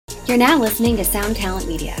You're now listening to Sound Talent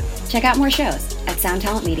Media. Check out more shows at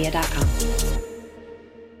soundtalentmedia.com.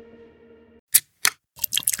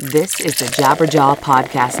 This is the Jabberjaw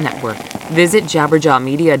Podcast Network. Visit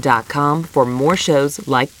jabberjawmedia.com for more shows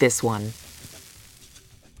like this one.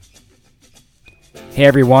 Hey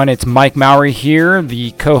everyone, it's Mike Mowery here,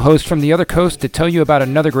 the co-host from the other coast, to tell you about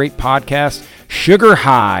another great podcast. Sugar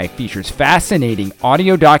High features fascinating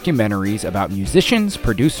audio documentaries about musicians,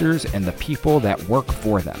 producers, and the people that work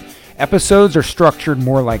for them. Episodes are structured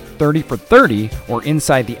more like 30 for 30 or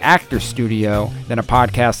Inside the Actors Studio than a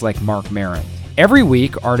podcast like Marc Maron. Every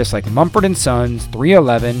week, artists like Mumford & Sons,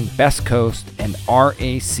 311, Best Coast, and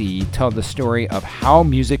RAC tell the story of how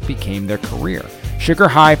music became their career. Sugar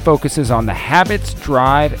High focuses on the habits,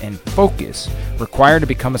 drive, and focus required to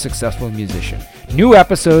become a successful musician. New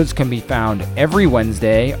episodes can be found every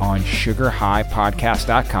Wednesday on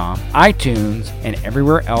sugarhighpodcast.com, iTunes, and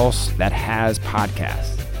everywhere else that has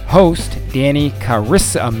podcasts. Host Danny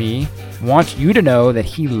Carissami wants you to know that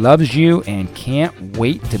he loves you and can't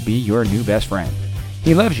wait to be your new best friend.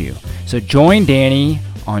 He loves you. So join Danny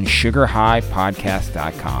on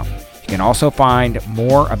sugarhighpodcast.com. You can also find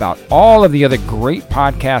more about all of the other great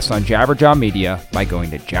podcasts on Jabberjaw Media by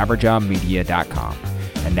going to jabberjawmedia.com.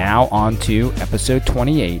 And now on to episode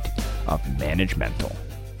 28 of Managemental.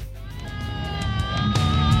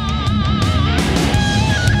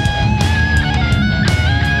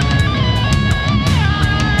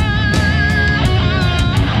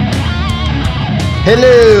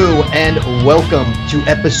 Hello and welcome to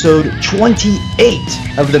episode 28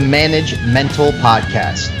 of the Managemental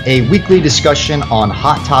Podcast, a weekly discussion on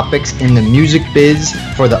hot topics in the music biz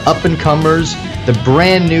for the up-and-comers, the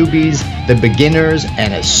brand newbies, the beginners,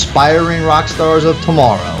 and aspiring rock stars of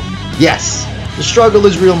tomorrow. Yes, the struggle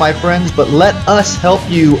is real, my friends, but let us help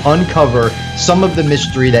you uncover some of the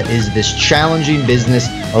mystery that is this challenging business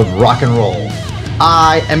of rock and roll.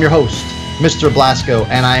 I am your host, Mr. Blasco,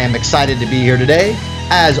 and I am excited to be here today.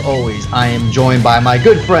 As always, I am joined by my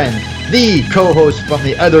good friend, the co-host from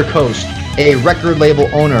the other coast, a record label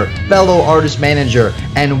owner, fellow artist manager,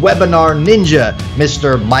 and webinar ninja,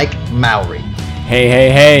 Mr. Mike Mowery.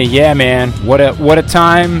 Hey, yeah, man. What a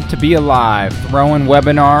time to be alive, throwing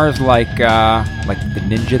webinars like the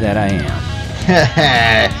ninja that I am.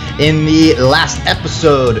 In the last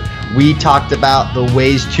episode, we talked about the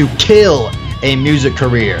ways to kill a music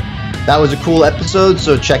career. That was a cool episode,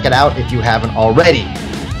 so check it out if you haven't already.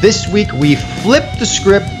 This week, we flipped the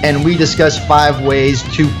script and we discussed 5 ways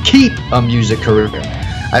to keep a music career.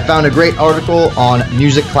 I found a great article on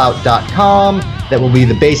musicclout.com that will be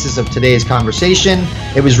the basis of today's conversation.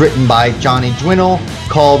 It was written by Johnny Dwinnell,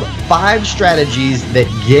 called 5 Strategies That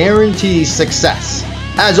Guarantee Success.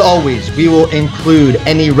 As always, we will include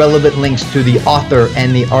any relevant links to the author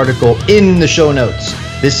and the article in the show notes.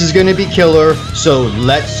 This is going to be killer, so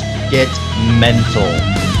let's get mental.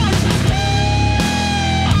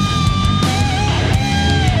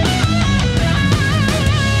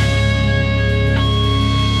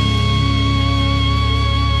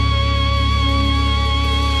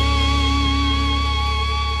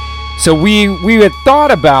 So we had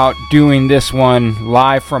thought about doing this one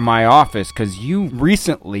live from my office because you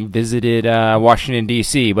recently visited Washington,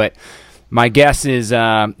 D.C., but my guess is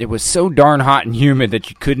it was so darn hot and humid that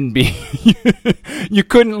you couldn't leave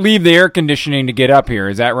the air conditioning to get up here.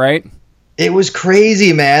 Is that right? It was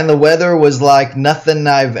crazy, man. The weather was like nothing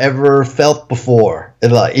I've ever felt before.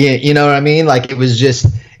 You know what I mean? Like it was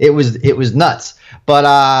nuts. But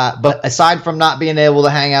aside from not being able to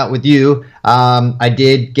hang out with you, I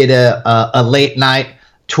did get a late night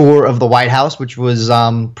tour of the White House, which was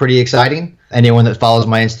pretty exciting. Anyone that follows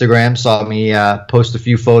my Instagram saw me post a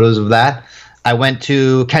few photos of that. I went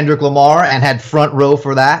to Kendrick Lamar and had front row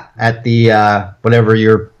for that at the whatever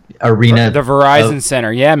your arena. The Verizon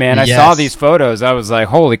Center. Yeah, man. I saw these photos. I was like,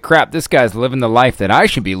 holy crap, this guy's living the life that I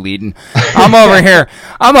should be leading. I'm over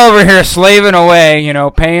here slaving away,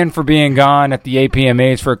 paying for being gone at the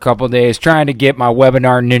APMAs for a couple of days, trying to get my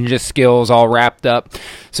webinar ninja skills all wrapped up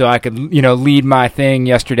so I could, lead my thing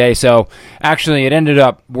yesterday. So actually it ended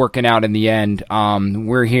up working out in the end.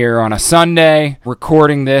 We're here on a Sunday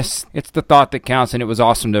recording this. It's the thought that counts, and it was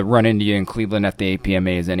awesome to run into you in Cleveland at the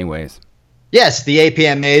APMAs anyways. Yes, the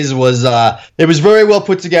APMAs was it was very well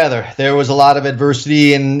put together. There was a lot of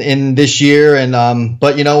adversity in this year, and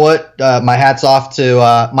but you know what? My hat's off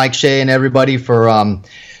to Mike Shea and everybody for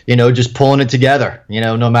just pulling it together.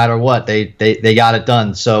 No matter what, they got it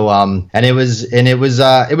done. So and it was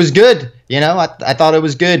good. I thought it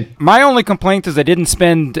was good. My only complaint is I didn't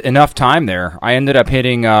spend enough time there. I ended up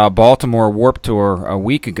hitting Baltimore Warped Tour a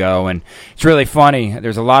week ago, and it's really funny.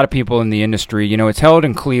 There's a lot of people in the industry. It's held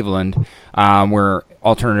in Cleveland, where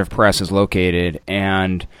Alternative Press is located,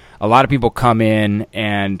 and a lot of people come in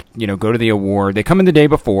and, go to the award. They come in the day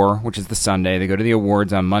before, which is the Sunday. They go to the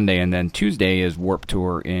awards on Monday, and then Tuesday is Warped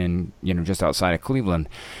Tour in, just outside of Cleveland.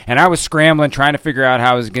 And I was scrambling, trying to figure out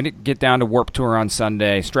how I was going to get down to Warped Tour on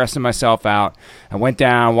Sunday, stressing myself out. I went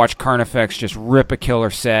down, watched Carnifex just rip a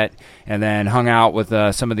killer set, and then hung out with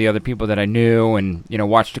some of the other people that I knew and,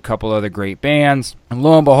 watched a couple other great bands. And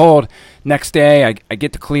lo and behold, next day I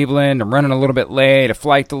get to Cleveland. I'm running a little bit late, a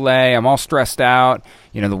flight delay. I'm all stressed out.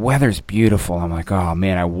 The weather's beautiful. I'm like, oh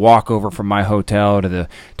man, I walk over from my hotel to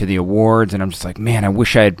the awards, and I'm just like, man, I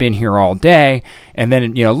wish I had been here all day. And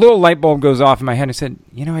then, a little light bulb goes off in my head. I said,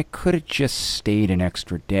 I could have just stayed an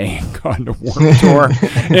extra day and gone to Warped Tour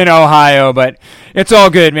in Ohio, but it's all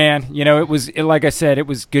good, man. Like I said, it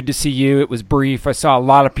was good to see you. It was brief. I saw a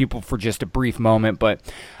lot of people for just a brief moment, but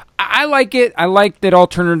I like it. I like that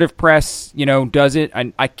Alternative Press, does it.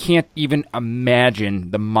 I can't even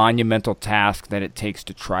imagine the monumental task that it takes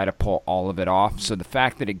to try to pull all of it off. So the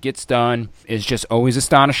fact that it gets done is just always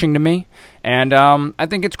astonishing to me. And I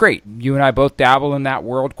think it's great. You and I both dabble in that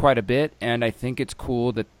world quite a bit, and I think it's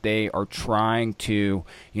cool that they are trying to,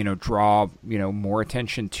 draw, more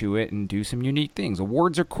attention to it and do some unique things.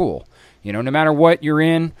 Awards are cool. No matter what you're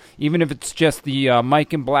in, even if it's just the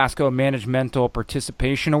Mike and Blasco Managemental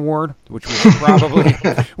Participation Award, which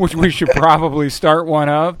we should probably start one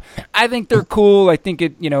of. I think they're cool. I think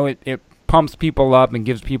it pumps people up and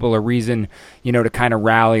gives people a reason, to kind of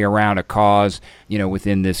rally around a cause,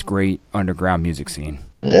 within this great underground music scene.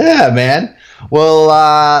 Yeah, man. Well,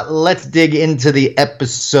 let's dig into the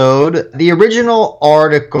episode. The original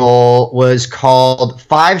article was called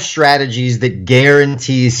 5 Strategies That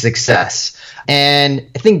Guarantee Success. And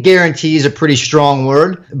I think guarantee is a pretty strong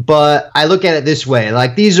word, but I look at it this way.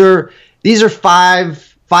 Like these are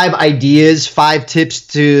 5 ideas, 5 tips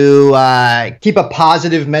to keep a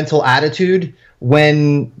positive mental attitude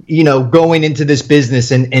when, going into this business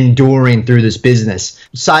and enduring through this business.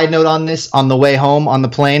 Side note on this, on the way home on the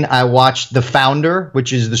plane, I watched The Founder,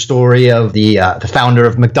 which is the story of the founder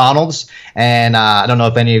of McDonald's. And I don't know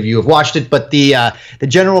if any of you have watched it, but the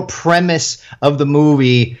general premise of the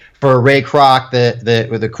movie for Ray Kroc,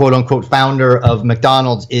 the quote unquote founder of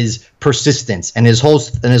McDonald's, is persistence. And his whole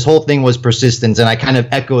thing was persistence. And I kind of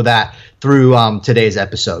echo that through today's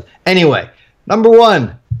episode. Anyway, number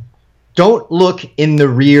 1. Don't look in the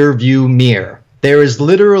rear view mirror. There is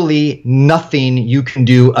literally nothing you can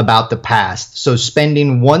do about the past. So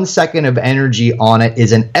spending 1 second of energy on it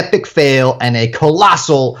is an epic fail and a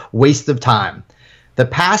colossal waste of time. The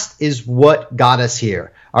past is what got us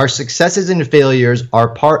here. Our successes and failures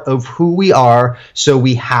are part of who we are, so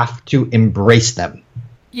we have to embrace them.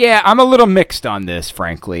 Yeah, I'm a little mixed on this,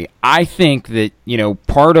 frankly. I think that,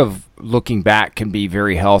 part of looking back can be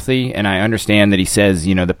very healthy, and I understand that he says,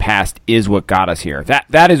 the past is what got us here.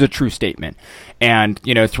 That is a true statement. And,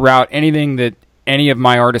 throughout anything that any of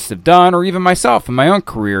my artists have done, or even myself in my own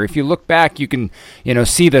career, if you look back, you can,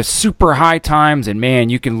 see the super high times, and man,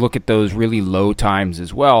 you can look at those really low times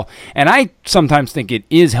as well. And I sometimes think it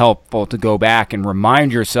is helpful to go back and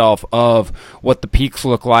remind yourself of what the peaks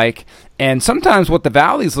look like, and sometimes what the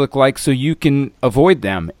valleys look like, so you can avoid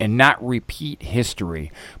them and not repeat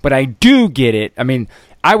history. But I do get it. I mean,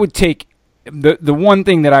 I would take the one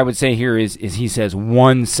thing that I would say here is he says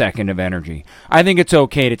 1 second of energy. I think it's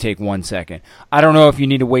okay to take 1 second. I don't know if you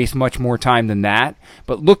need to waste much more time than that,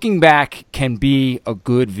 but looking back can be a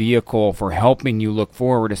good vehicle for helping you look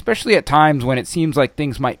forward, especially at times when it seems like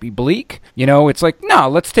things might be bleak. It's like, no,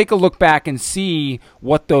 let's take a look back and see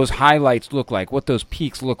what those highlights look like, what those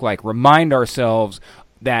peaks look like. Remind ourselves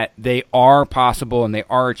that they are possible and they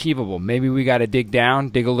are achievable. Maybe we got to dig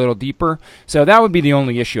a little deeper. So that would be the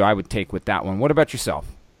only issue I would take with that one. What about yourself?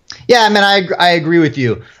 Yeah, I mean, I agree with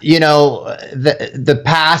you. The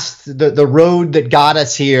past, the road that got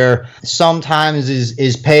us here sometimes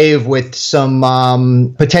is paved with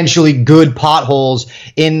some potentially good potholes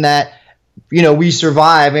in that, we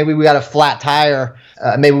survived. Maybe we got a flat tire.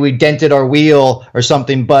 Maybe we dented our wheel or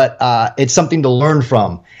something, but it's something to learn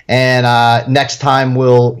from. And next time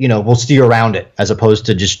we'll steer around it as opposed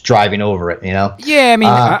to just driving over it, Yeah, I mean,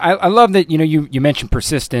 I love that, you mentioned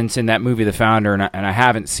persistence in that movie, The Founder, and I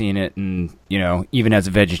haven't seen it. And, even as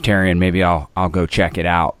a vegetarian, maybe I'll go check it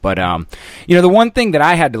out. But, the one thing that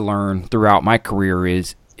I had to learn throughout my career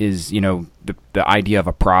is the idea of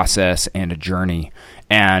a process and a journey.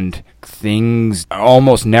 and things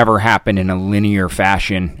almost never happen in a linear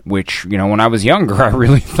fashion, which, when I was younger, I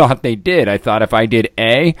really thought they did. I thought if I did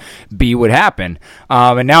A, B would happen.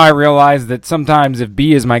 And now I realize that sometimes if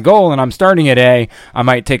B is my goal and I'm starting at A, I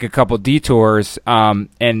might take a couple detours. And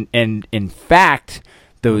in fact,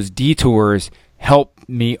 those detours help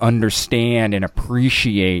me understand and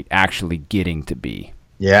appreciate actually getting to B.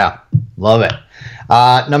 Yeah, love it.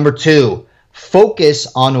 Number 2, focus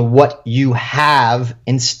on what you have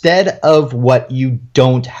instead of what you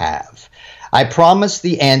don't have. I promise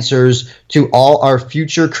the answers to all our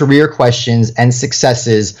future career questions and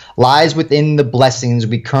successes lies within the blessings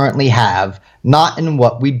we currently have, not in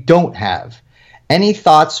what we don't have. Any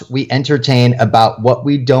thoughts we entertain about what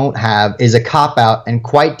we don't have is a cop-out and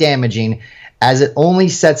quite damaging, as it only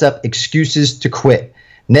sets up excuses to quit.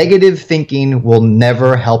 Negative thinking will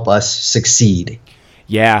never help us succeed.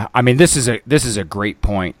 Yeah, I mean, this is a great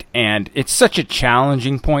point, and it's such a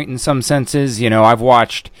challenging point in some senses. I've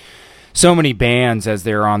watched so many bands as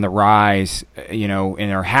they're on the rise, and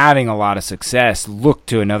they're having a lot of success, look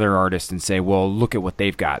to another artist and say, well, look at what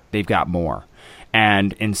they've got. They've got more.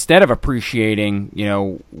 And instead of appreciating,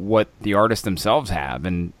 what the artists themselves have,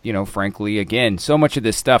 and, frankly, again, so much of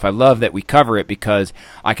this stuff, I love that we cover it because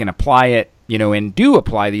I can apply it, and do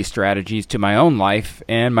apply these strategies to my own life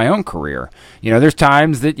and my own career. There's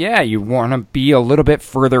times that, you want to be a little bit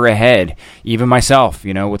further ahead, even myself,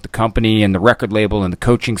 with the company and the record label and the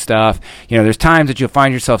coaching stuff. There's times that you'll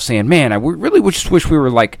find yourself saying, man, I really just wish we were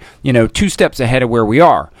 2 steps ahead of where we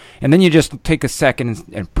are. And then you just take a second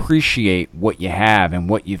and appreciate what you have and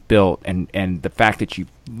what you've built and the fact that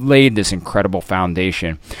you've laid this incredible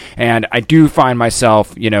foundation. And I do find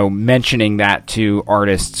myself, mentioning that to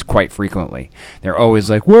artists quite frequently. They're always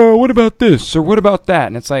like, well, what about this or what about that?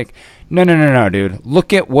 And it's like, no, dude.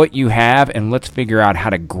 Look at what you have and let's figure out how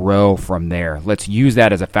to grow from there. Let's use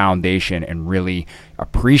that as a foundation and really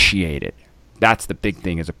appreciate it. That's the big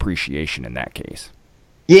thing, is appreciation in that case.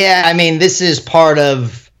 Yeah, I mean, this is part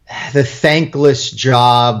of the thankless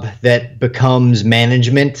job that becomes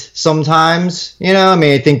management sometimes.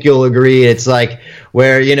 I think you'll agree. It's like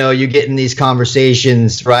where, you get in these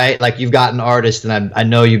conversations, right? Like you've got an artist, and I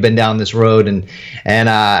know you've been down this road, and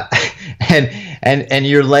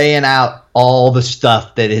you're laying out all the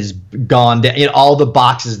stuff that has gone down, all the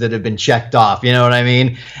boxes that have been checked off, you know what I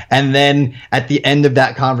mean? And then at the end of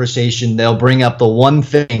that conversation, they'll bring up the one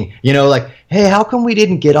thing, like, hey, how come we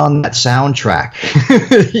didn't get on that soundtrack?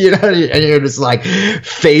 And you're just like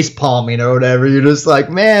face palming or whatever. You're just like,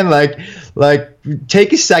 man, like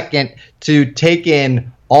take a second to take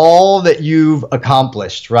in all that you've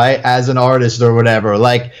accomplished, right, as an artist or whatever.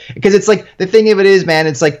 Because it's like, the thing of it is, man,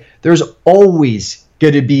 it's like there's always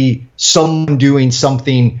going to be someone doing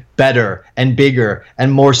something better and bigger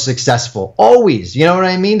and more successful. Always. You know what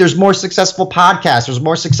I mean? There's more successful podcasts. There's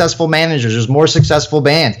more successful managers. There's more successful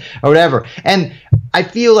bands or whatever. And I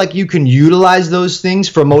feel like you can utilize those things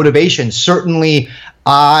for motivation. Certainly,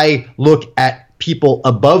 I look at people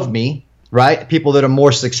above me, right? People that are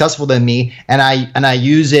more successful than me, and I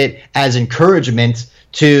use it as encouragement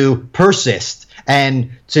to persist and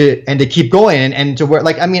to keep going and to where,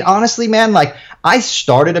 honestly, man, I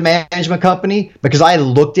started a management company because I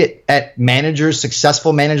looked at managers,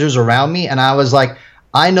 successful managers around me, and I was like,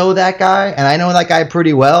 I know that guy, and I know that guy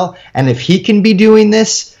pretty well, and if he can be doing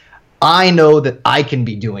this, I know that I can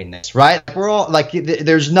be doing this, right? We're all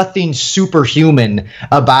there's nothing superhuman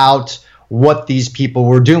about what these people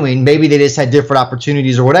were doing. Maybe they just had different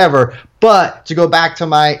opportunities or whatever, but to go back to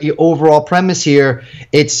my overall premise here,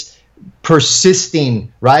 it's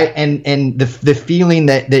persisting, right? And the feeling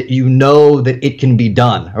that that it can be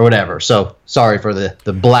done or whatever. So sorry for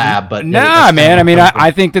the blab, but nah, man. I mean,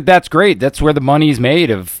 I think that's great. That's where the money's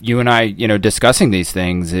made of you and I, discussing these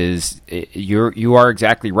things. You are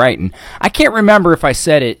exactly right. And I can't remember if I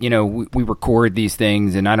said it. We record these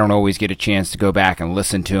things, and I don't always get a chance to go back and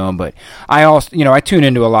listen to them. But I also, I tune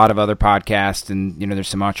into a lot of other podcasts, and there's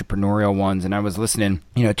some entrepreneurial ones. And I was listening,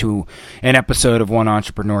 to an episode of one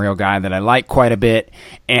entrepreneurial guy that I like quite a bit,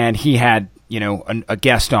 and he had, a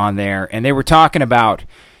guest on there, and they were talking about,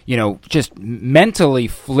 just mentally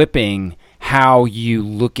flipping how you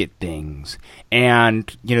look at things.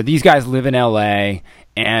 And, these guys live in LA,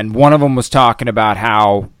 and one of them was talking about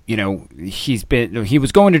how, he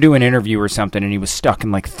was going to do an interview or something, and he was stuck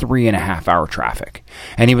in 3.5 hour traffic.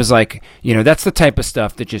 And he was like, that's the type of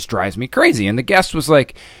stuff that just drives me crazy. And the guest was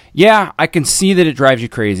like, yeah, I can see that it drives you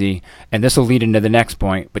crazy. And this will lead into the next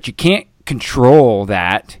point, but you can't control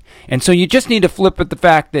that. And so you just need to flip at the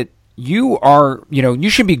fact that you are, you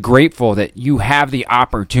should be grateful that you have the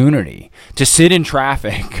opportunity to sit in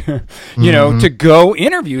traffic, to go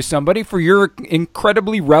interview somebody for your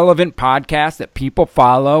incredibly relevant podcast that people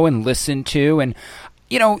follow and listen to. And,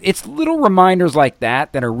 it's little reminders like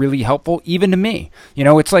that are really helpful, even to me.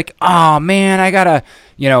 It's like, oh man, I gotta,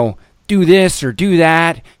 do this or do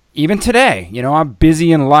that. Even today, I'm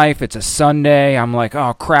busy in life. It's a Sunday. I'm like,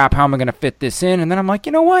 oh crap, how am I going to fit this in? And then I'm like,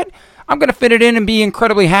 you know what? I'm going to fit it in and be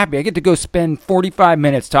incredibly happy. I get to go spend 45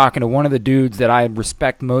 minutes talking to one of the dudes that I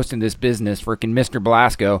respect most in this business, freaking Mr.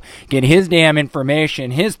 Blasco, get his damn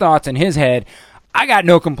information, his thoughts in his head. I got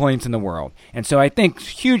no complaints in the world. And so I think a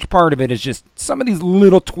huge part of it is just some of these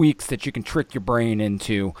little tweaks that you can trick your brain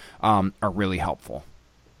into are really helpful.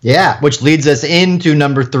 Yeah, which leads us into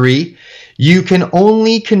number 3. You can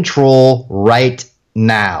only control right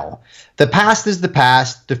now. The past is the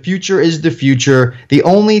past. The future is the future. The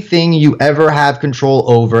only thing you ever have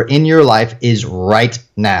control over in your life is right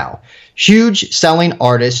now. Huge selling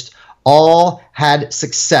artists all had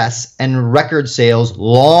success and record sales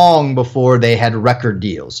long before they had record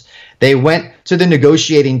deals. They went to the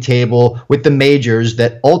negotiating table with the majors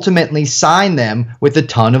that ultimately signed them with a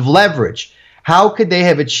ton of leverage. How could they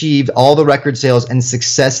have achieved all the record sales and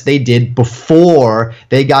success they did before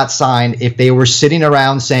they got signed if they were sitting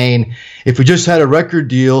around saying, if we just had a record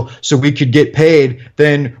deal so we could get paid,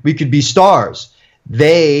 then we could be stars?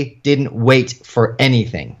 They didn't wait for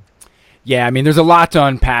anything. Yeah, I mean, there's a lot to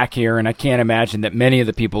unpack here, and I can't imagine that many of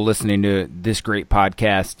the people listening to this great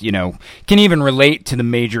podcast, can even relate to the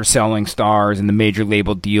major selling stars and the major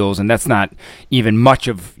label deals, and that's not even much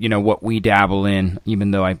of, what we dabble in,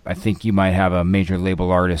 even though I think you might have a major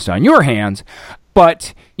label artist on your hands.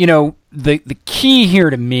 But, the key here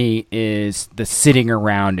to me is the sitting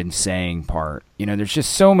around and saying part. There's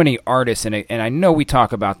just so many artists, and I know we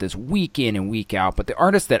talk about this week in and week out, but the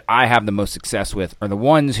artists that I have the most success with are the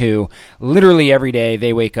ones who literally every day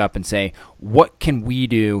they wake up and say, what can we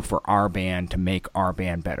do for our band to make our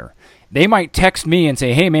band better? They might text me and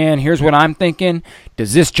say, hey, man, here's what I'm thinking.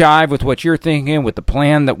 Does this jive with what you're thinking, with the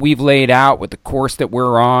plan that we've laid out, with the course that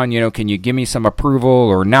we're on? Can you give me some approval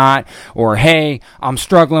or not? Or, hey, I'm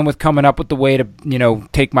struggling with coming up with the way to,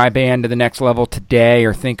 take my band to the next level today,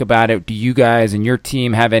 or think about it. Do you guys and your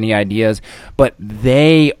team have any ideas? But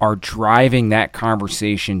they are driving that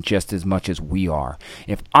conversation just as much as we are.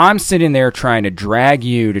 If I'm sitting there trying to drag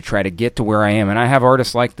you to try to get to where I am, and I have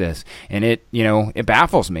artists like this, and it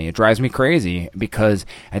baffles me. It drives me crazy because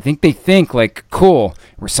I think they think like, cool,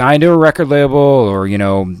 we're signed to a record label, or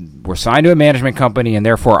we're signed to a management company, and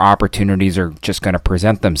therefore opportunities are just going to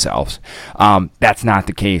present themselves. That's not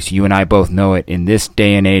the case. You and I both know it. In this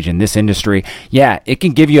day and age, in this industry, yeah, it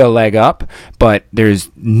can give you a leg up, but there's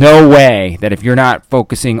no way that if you're not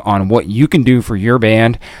focusing on what you can do for your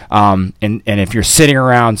band, and if you're sitting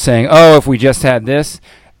around saying, oh, if we just had this,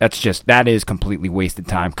 that is completely wasted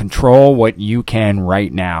time. Control what you can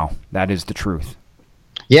right now. That is the truth.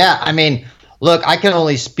 Yeah, I mean, look, I can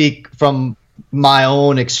only speak from my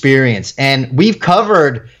own experience, and we've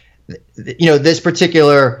covered, this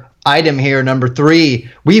particular item here, number 3.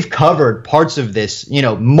 We've covered parts of this,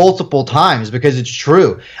 multiple times because it's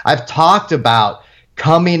true. I've talked about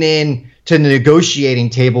coming in to the negotiating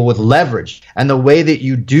table with leverage, and the way that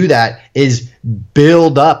you do that is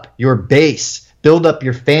build up your base. Build up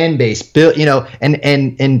your fan base,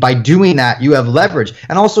 and by doing that, you have leverage.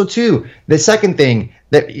 And also, too, the second thing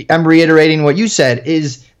that I'm reiterating what you said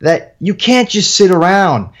is that you can't just sit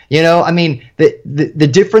around. The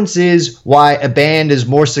difference is why a band is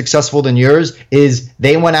more successful than yours is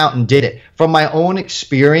they went out and did it. From my own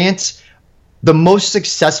experience, the most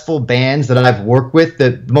successful bands that I've worked with,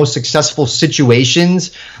 the most successful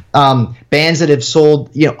situations, bands that have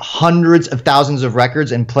sold, hundreds of thousands of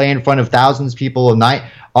records and play in front of thousands of people a night,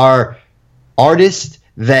 are artists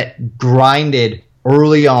that grinded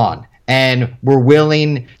early on and were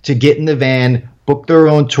willing to get in the van, book their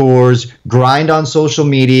own tours, grind on social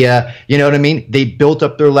media. You know what I mean? They built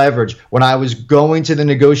up their leverage. When I was going to the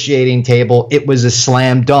negotiating table, it was a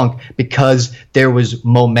slam dunk because there was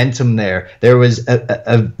momentum there. There was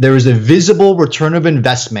a visible return of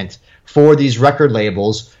investment for these record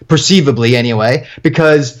labels, perceivably anyway,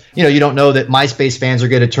 because you don't know that MySpace fans are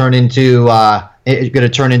going to turn into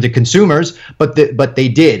consumers, but they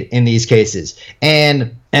did in these cases.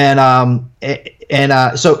 So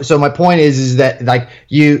my point is that like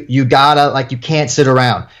you gotta, like, you can't sit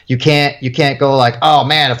around. You can't go like, oh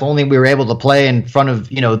man, if only we were able to play in front of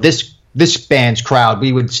this band's crowd,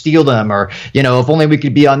 we would steal them, or if only we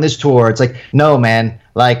could be on this tour. It's like, no man,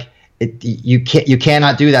 like you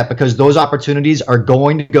cannot do that, because those opportunities are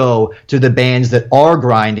going to go to the bands that are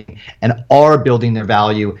grinding and are building their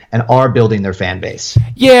value and are building their fan base.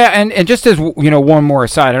 Yeah, and just as one more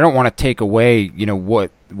aside, I don't want to take away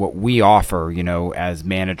what we offer as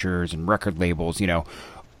managers and record labels.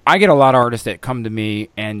 I get a lot of artists that come to me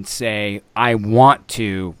and say, I want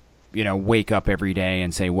to wake up every day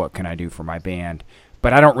and say, what can I do for my band?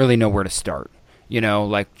 But I don't really know where to start.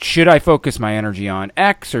 Should I focus my energy on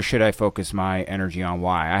X or should I focus my energy on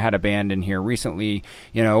Y? I had a band in here recently,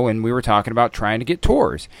 and we were talking about trying to get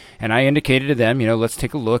tours. And I indicated to them, let's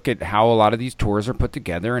take a look at how a lot of these tours are put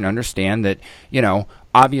together and understand that,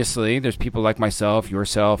 obviously there's people like myself,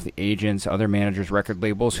 yourself, the agents, other managers, record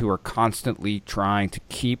labels who are constantly trying to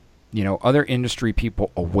keep other industry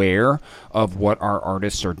people aware of what our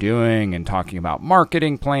artists are doing and talking about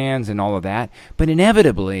marketing plans and all of that. But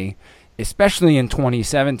inevitably, especially in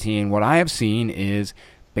 2017, what I have seen is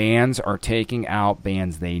bands are taking out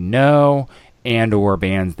bands they know and or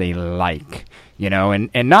bands they like,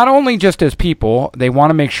 and not only just as people, they want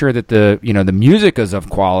to make sure that the music is of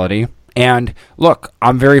quality. And look,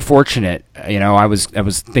 I'm very fortunate. I was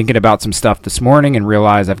thinking about some stuff this morning and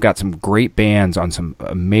realized I've got some great bands on some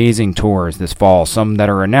amazing tours this fall, some that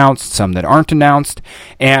are announced, some that aren't announced.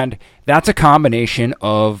 And that's a combination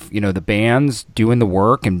of, the bands doing the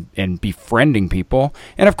work and befriending people.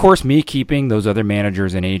 And of course, me keeping those other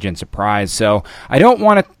managers and agents apprised. So I don't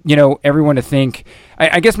want to, everyone to think,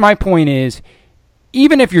 I guess my point is,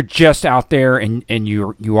 even if you're just out there and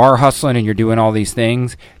you are hustling and you're doing all these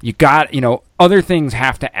things, you got, other things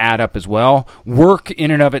have to add up as well. Work in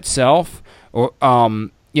and of itself,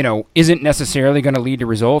 isn't necessarily going to lead to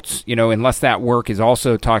results, unless that work is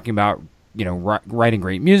also talking about, writing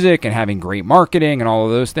great music and having great marketing and all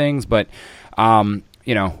of those things. But,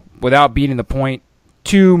 without beating the point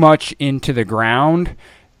too much into the ground,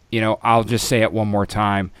 I'll just say it one more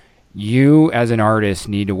time. You as an artist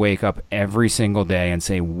need to wake up every single day and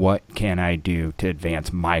say, what can I do to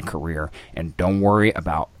advance my career? And don't worry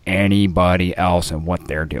about anybody else and what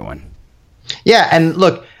they're doing. Yeah. And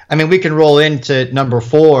look, we can roll into number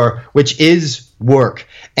 4, which is work.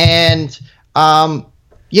 And, and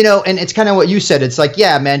it's kind of what you said. It's like,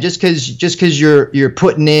 yeah, man, just because you're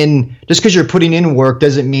putting in work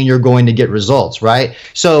doesn't mean you're going to get results, right?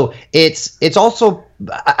 So it's also,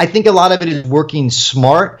 I think a lot of it is working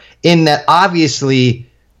smart, in that obviously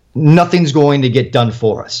nothing's going to get done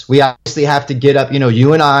for us. We obviously have to get up,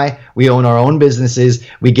 you and I, we own our own businesses.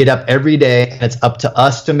 We get up every day, and it's up to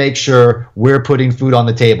us to make sure we're putting food on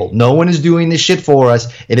the table. No one is doing this shit for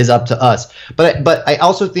us. It is up to us. But I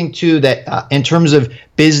also think too that in terms of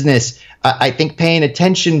business, I think paying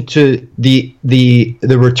attention to the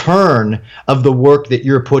return of the work that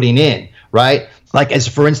you're putting in, right? Like, as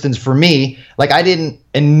for instance, for me, like, I didn't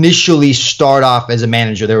initially start off as a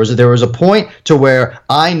manager. There was a point to where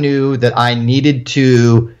I knew that I needed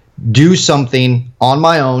to do something on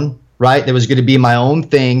my own, right? There was going to be my own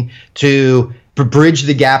thing to bridge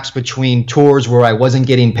the gaps between tours where I wasn't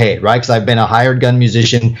getting paid, right? Because I've been a hired gun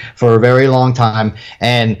musician for a very long time,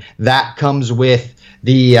 and that comes with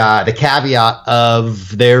the caveat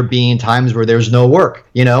of there being times where there's no work,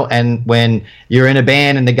 and when you're in a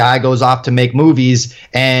band and the guy goes off to make movies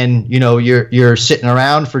and, you're sitting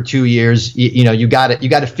around for 2 years, you got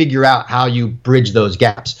to figure out how you bridge those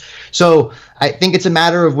gaps. So I think it's a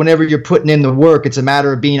matter of, whenever you're putting in the work, it's a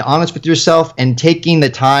matter of being honest with yourself and taking the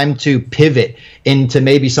time to pivot into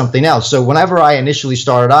maybe something else. So whenever I initially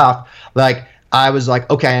started off, I was like,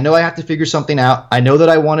 okay, I know I have to figure something out. I know that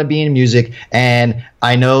I want to be in music, and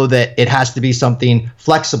I know that it has to be something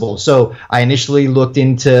flexible. So I initially looked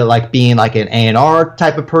into being like an A&R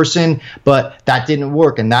type of person, but that didn't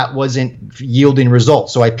work and that wasn't yielding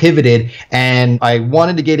results. So I pivoted, and I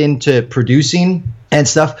wanted to get into producing and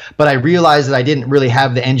stuff, but I realized that I didn't really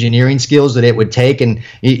have the engineering skills that it would take. And,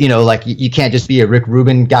 you can't just be a Rick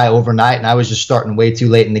Rubin guy overnight. And I was just starting way too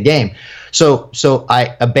late in the game. So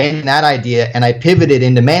I abandoned that idea and I pivoted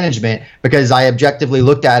into management, because I objectively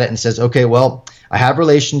looked at it and says, okay, well, I have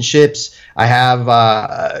relationships. I have,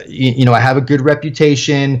 I have a good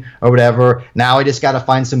reputation or whatever. Now I just got to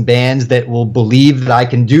find some bands that will believe that I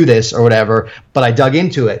can do this or whatever. But I dug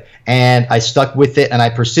into it and I stuck with it and I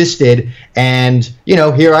persisted. And,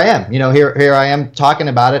 here I am, here I am talking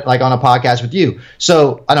about it like on a podcast with you.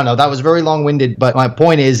 So I don't know, that was very long winded. But my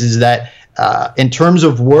point is that in terms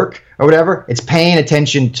of work or whatever, it's paying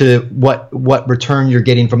attention to what return you're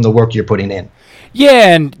getting from the work you're putting in.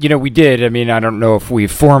 Yeah, and, we did. I mean, I don't know if we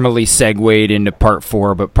formally segued into part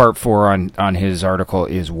 4, but part 4 on his article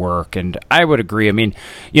is work, and I would agree. I mean,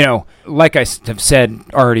 like I have said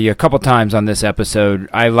already a couple times on this episode,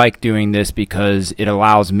 I like doing this because it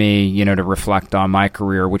allows me, to reflect on my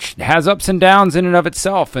career, which has ups and downs in and of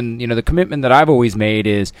itself, and, the commitment that I've always made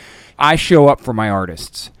is I show up for my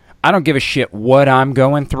artists. I don't give a shit what I'm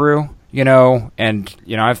going through, and,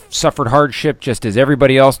 I've suffered hardship just as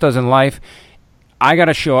everybody else does in life. I got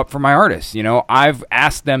to show up for my artists. I've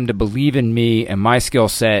asked them to believe in me and my skill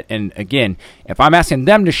set. And again, if I'm asking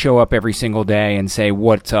them to show up every single day and say,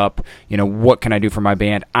 what's up, what can I do for my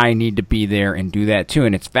band? I need to be there and do that too.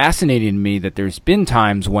 And it's fascinating to me that there's been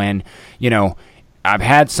times when, I've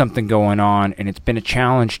had something going on and it's been a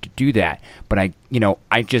challenge to do that. But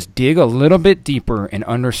I just dig a little bit deeper and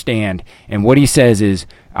understand. And what he says is,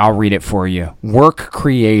 I'll read it for you. Work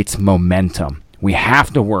creates momentum. We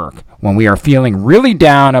have to work. When we are feeling really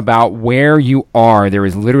down about where you are, there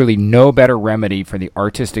is literally no better remedy for the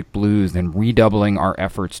artistic blues than redoubling our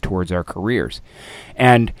efforts towards our careers.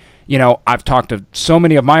 And, I've talked to so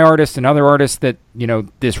many of my artists and other artists that,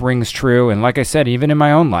 this rings true. And like I said, even in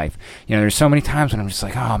my own life, there's so many times when I'm just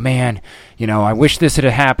like, oh man, I wish this had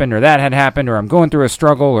happened or that had happened, or I'm going through a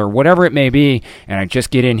struggle or whatever it may be. And I just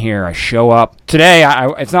get in here, I show up. Today,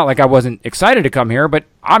 it's not like I wasn't excited to come here, but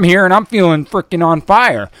I'm here and I'm feeling freaking on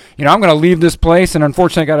fire. I'm going to leave this place, and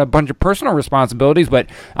unfortunately I got a bunch of personal responsibilities, but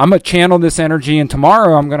I'm going to channel this energy, and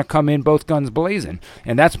tomorrow I'm going to come in both guns blazing.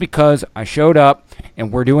 And that's because I showed up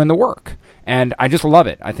and we're doing the work. And I just love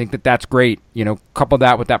it. I think that that's great. Couple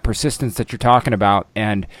that with that persistence that you're talking about,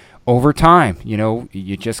 and over time, you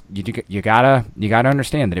gotta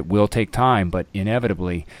understand that it will take time, but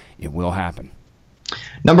inevitably it will happen.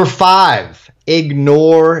 Number 5,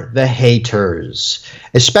 ignore the haters,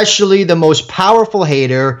 especially the most powerful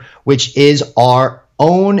hater, which is our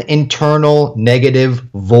own internal negative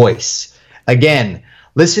voice. Again,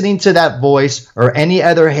 listening to that voice or any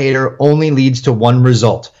other hater only leads to one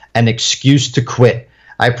result: an excuse to quit.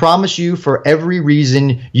 I promise you, for every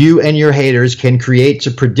reason you and your haters can create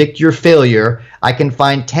to predict your failure, I can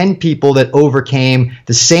find 10 people that overcame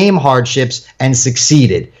the same hardships and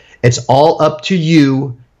succeeded. It's all up to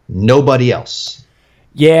you, nobody else.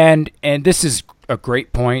 Yeah, and this is a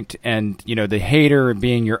great point. And, the hater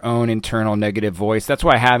being your own internal negative voice, that's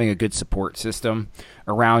why having a good support system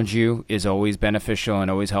around you is always beneficial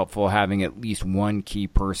and always helpful. Having at least one key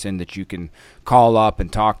person that you can call up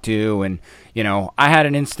and talk to. And, I had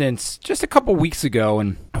an instance just a couple weeks ago,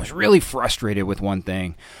 and I was really frustrated with one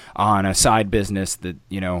thing on a side business that,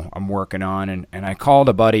 I'm working on. And I called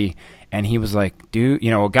a buddy, and he was like, dude,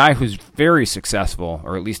 a guy who's very successful,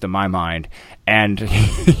 or at least in my mind. And,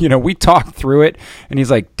 we talked through it, and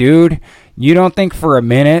he's like, dude, you don't think for a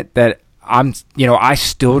minute that I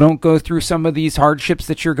still don't go through some of these hardships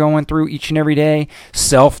that you're going through each and every day,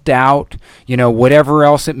 self-doubt, whatever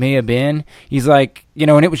else it may have been. He's like,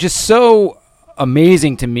 and it was just so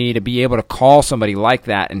amazing to me to be able to call somebody like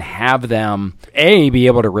that and have them, A, be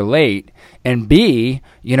able to relate, and B,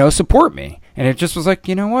 support me. And it just was like,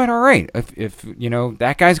 you know what? All right. If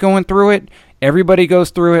that guy's going through it, everybody goes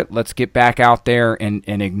through it. Let's get back out there and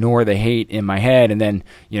ignore the hate in my head. And then,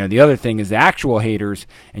 the other thing is the actual haters,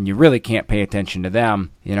 and you really can't pay attention to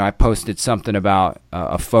them. I posted something about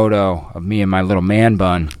a photo of me and my little man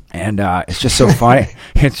bun, and it's just so funny.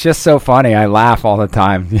 It's just so funny. I laugh all the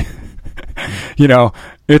time.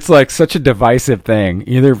 It's like such a divisive thing.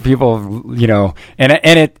 Either people,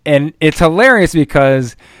 and it's hilarious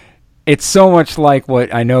because it's so much like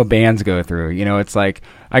what I know bands go through. It's like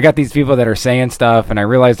I got these people that are saying stuff, and I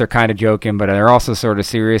realize they're kind of joking, but they're also sort of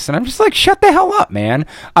serious. And I'm just like, shut the hell up, man.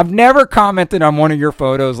 I've never commented on one of your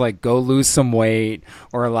photos like, go lose some weight,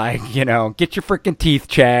 or like, get your freaking teeth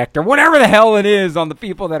checked, or whatever the hell it is on the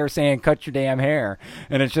people that are saying, cut your damn hair.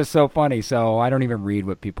 And it's just so funny. So I don't even read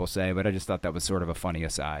what people say, but I just thought that was sort of a funny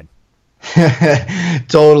aside.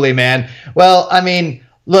 Totally, man. Well, I mean,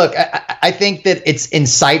 look, I think that it's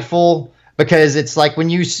insightful because it's like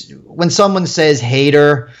when someone says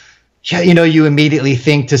hater, you immediately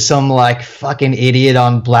think to some like fucking idiot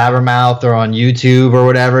on Blabbermouth or on YouTube or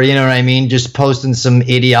whatever, you know what I mean? Just posting some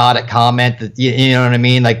idiotic comment that, you know what I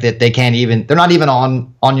mean? Like that they're not even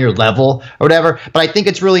on your level or whatever. But I think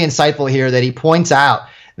it's really insightful here that he points out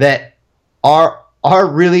that our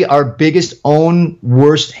biggest own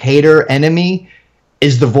worst hater enemy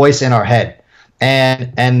is the voice in our head.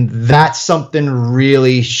 And that's something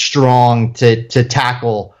really strong to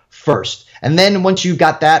tackle first. And then once you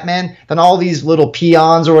got that, man, then all these little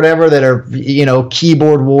peons or whatever that are,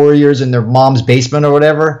 keyboard warriors in their mom's basement or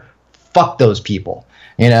whatever, fuck those people.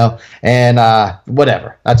 And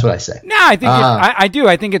whatever. That's what I say. No, I think I do.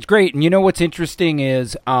 I think it's great. And you know what's interesting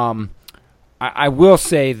is I will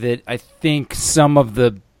say that I think some of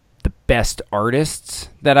the best artists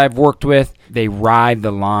that I've worked with, they ride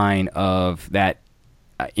the line of that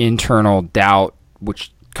internal doubt,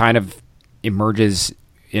 which kind of emerges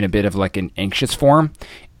in a bit of like an anxious form.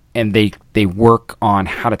 And they work on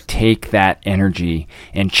how to take that energy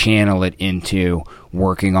and channel it into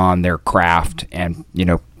working on their craft and,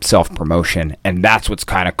 self-promotion. And that's what's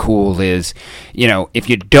kind of cool is, if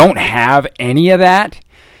you don't have any of that,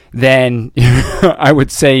 then I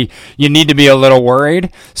would say you need to be a little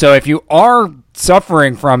worried. So if you are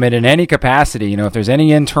suffering from it in any capacity, if there's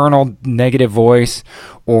any internal negative voice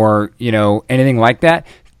or, anything like that,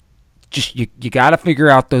 just you got to figure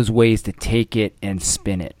out those ways to take it and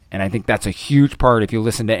spin it. And I think that's a huge part. If you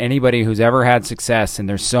listen to anybody who's ever had success, and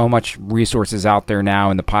there's so much resources out there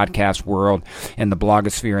now in the podcast world and the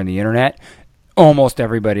blogosphere and the internet, almost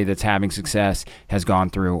everybody that's having success has gone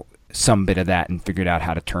through some bit of that and figured out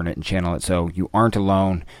how to turn it and channel it. So you aren't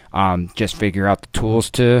alone. Just figure out the tools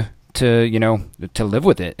to live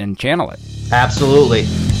with it and channel it. Absolutely.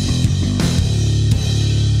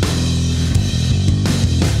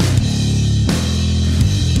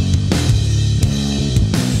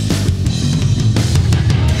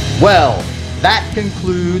 Well, that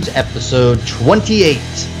concludes episode 28.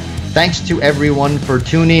 Thanks to everyone for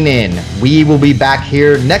tuning in. We will be back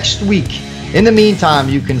here next week. In the meantime,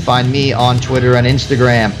 you can find me on Twitter and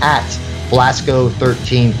Instagram at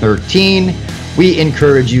Blasco1313. We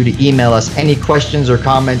encourage you to email us any questions or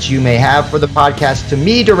comments you may have for the podcast to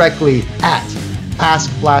me directly at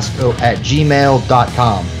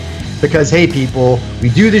askblasco@gmail.com. Because, hey people, we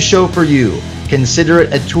do the show for you. Consider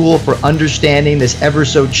it a tool for understanding this ever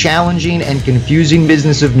so challenging and confusing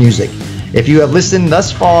business of music. If you have listened thus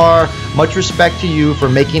far, much respect to you for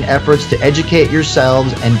making efforts to educate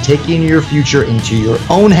yourselves and taking your future into your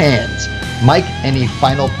own hands. Mike, any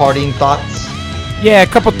final parting thoughts? Yeah, a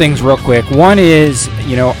couple things real quick. One is,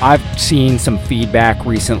 I've seen some feedback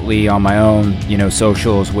recently on my own,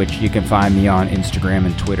 socials, which you can find me on Instagram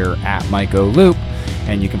and Twitter at MikeOLoop.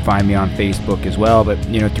 And you can find me on Facebook as well. But,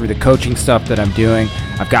 through the coaching stuff that I'm doing,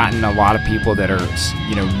 I've gotten a lot of people that are,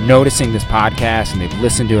 noticing this podcast, and they've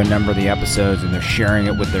listened to a number of the episodes, and they're sharing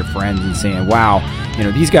it with their friends and saying, wow,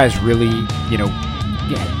 these guys really,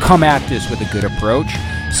 come at this with a good approach.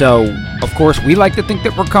 So, of course, we like to think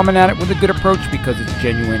that we're coming at it with a good approach because it's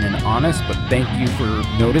genuine and honest. But thank you for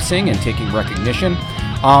noticing and taking recognition.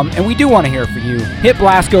 And we do want to hear from you. Hit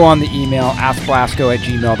Blasco on the email,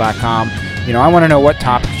 askblasco@gmail.com. I want to know what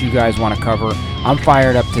topics you guys want to cover. I'm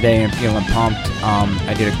fired up today and feeling pumped.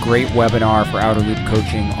 I did a great webinar for Outer Loop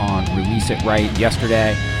Coaching on Release It Right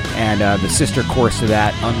yesterday, and the sister course to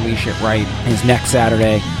that, Unleash It Right, is next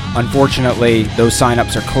Saturday. Unfortunately, those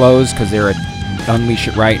signups are closed because they're at Unleash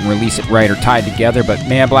It Right and Release It Right are tied together. But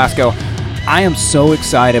man, Blasco, I am so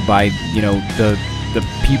excited by the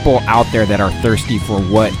people out there that are thirsty for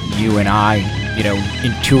what you and I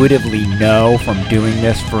intuitively know from doing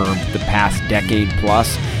this for the past decade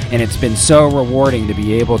plus. And it's been so rewarding to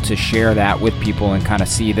be able to share that with people and kind of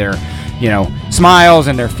see their, smiles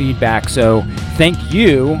and their feedback. So thank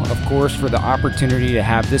you, of course, for the opportunity to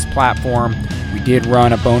have this platform. We did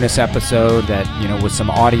run a bonus episode that, with some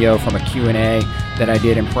audio from a Q&A that I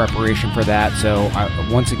did in preparation for that. So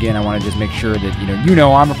once again, I want to just make sure that,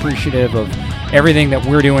 I'm appreciative of everything that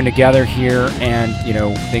we're doing together here, and,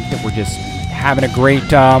 think that we're just having a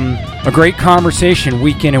great conversation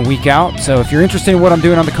week in and week out. So if you're interested in what I'm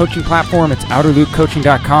doing on the coaching platform, it's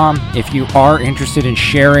outerloopcoaching.com. If you are interested in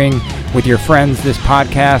sharing with your friends this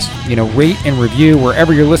podcast, rate and review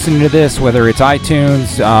wherever you're listening to this, whether it's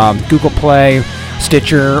iTunes, Google Play,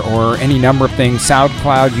 Stitcher, or any number of things,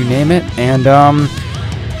 SoundCloud, you name it. And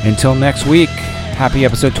until next week, happy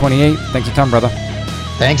episode 28. Thanks a ton, brother.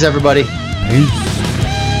 Thanks, everybody. Peace.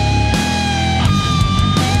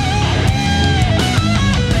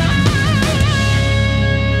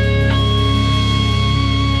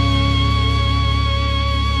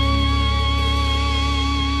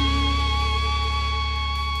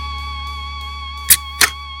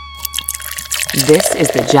 This is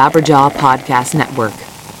the Jabberjaw Podcast Network.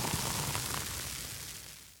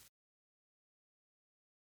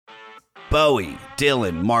 Bowie,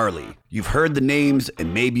 Dylan, Marley. You've heard the names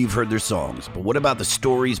and maybe you've heard their songs, but what about the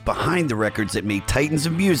stories behind the records that made titans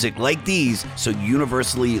of music like these so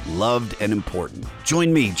universally loved and important?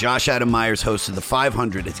 Join me, Josh Adam Myers, host of The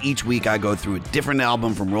 500, as each week I go through a different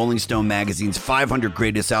album from Rolling Stone magazine's 500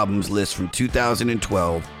 Greatest Albums list from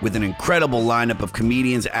 2012 with an incredible lineup of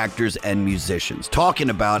comedians, actors, and musicians talking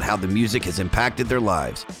about how the music has impacted their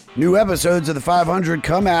lives. New episodes of The 500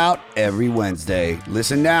 come out every Wednesday.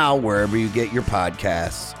 Listen now wherever you get your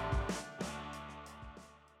podcasts.